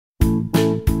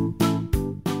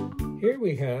Here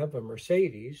we have a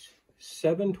Mercedes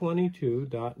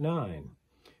 722.9.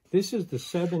 This is the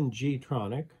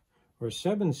 7G-Tronic, or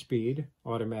 7-speed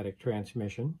automatic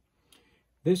transmission.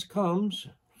 This comes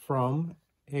from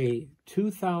a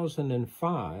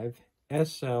 2005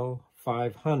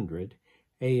 SL500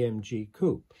 AMG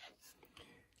Coupe.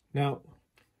 Now,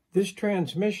 this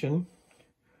transmission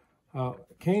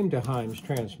came to Heim's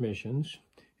Transmissions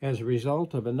as a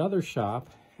result of another shop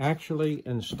actually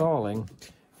installing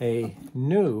a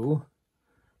new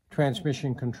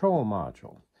transmission control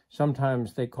module.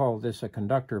 Sometimes they call this a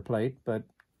conductor plate, but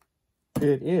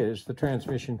it is the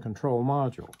transmission control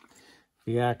module.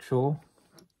 The actual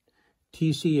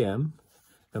TCM,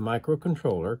 the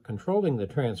microcontroller controlling the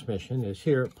transmission, is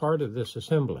here, part of this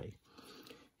assembly.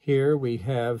 Here we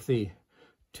have the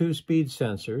two speed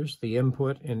sensors, the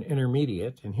input and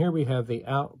intermediate, and here we have the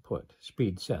output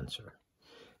speed sensor.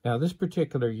 Now, this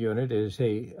particular unit is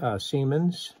a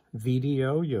Siemens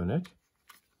VDO unit.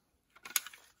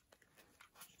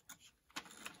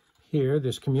 Here,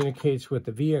 this communicates with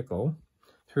the vehicle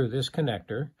through this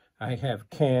connector. I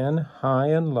have CAN, high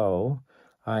and low.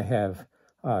 I have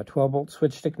 12-volt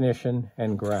switched ignition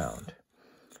and ground.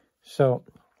 So,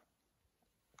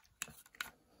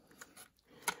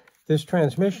 this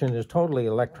transmission is totally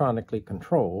electronically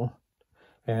controlled,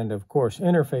 and of course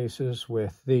interfaces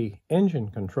with the engine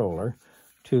controller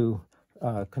to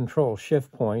control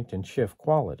shift point and shift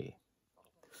quality.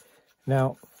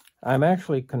 Now, I'm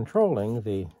actually controlling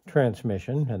the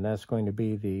transmission, and that's going to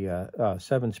be the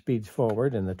 7 speeds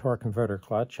forward and the torque converter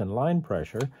clutch and line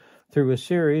pressure through a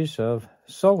series of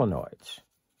solenoids.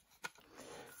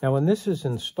 Now, when this is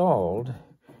installed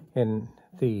in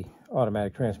the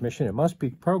automatic transmission, it must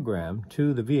be programmed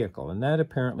to the vehicle, and that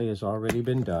apparently has already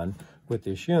been done with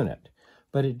this unit,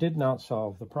 but it did not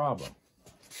solve the problem.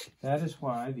 That is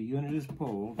why the unit is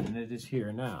pulled and it is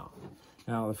here now.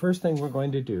 Now, the first thing we're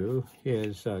going to do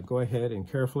is go ahead and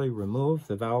carefully remove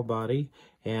the valve body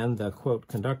and the, quote,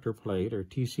 conductor plate, or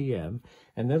TCM,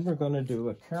 and then we're going to do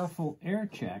a careful air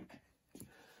check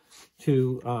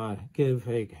to give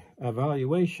a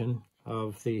evaluation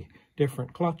of the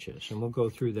different clutches, and we'll go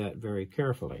through that very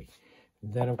carefully.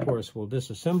 Then, of course, we'll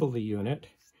disassemble the unit,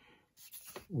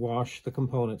 wash the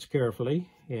components carefully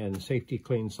in safety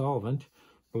clean solvent,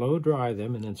 blow dry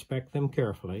them, and inspect them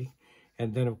carefully.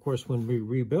 And then, of course, when we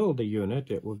rebuild the unit,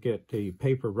 it will get the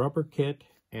paper rubber kit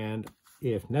and,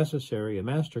 if necessary, a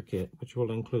master kit, which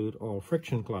will include all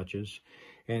friction clutches.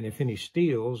 And if any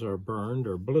steels are burned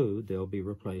or blued, they'll be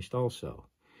replaced also.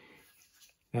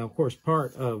 Now, of course,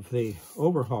 part of the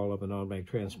overhaul of an automatic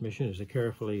transmission is to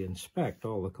carefully inspect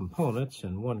all the components,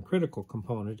 and one critical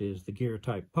component is the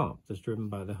gear-type pump that's driven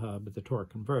by the hub of the torque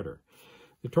converter.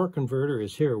 The torque converter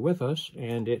is here with us,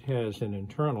 and it has an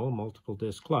internal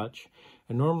multiple-disc clutch,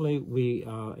 and normally we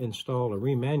install a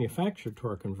remanufactured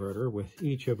torque converter with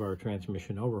each of our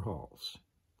transmission overhauls.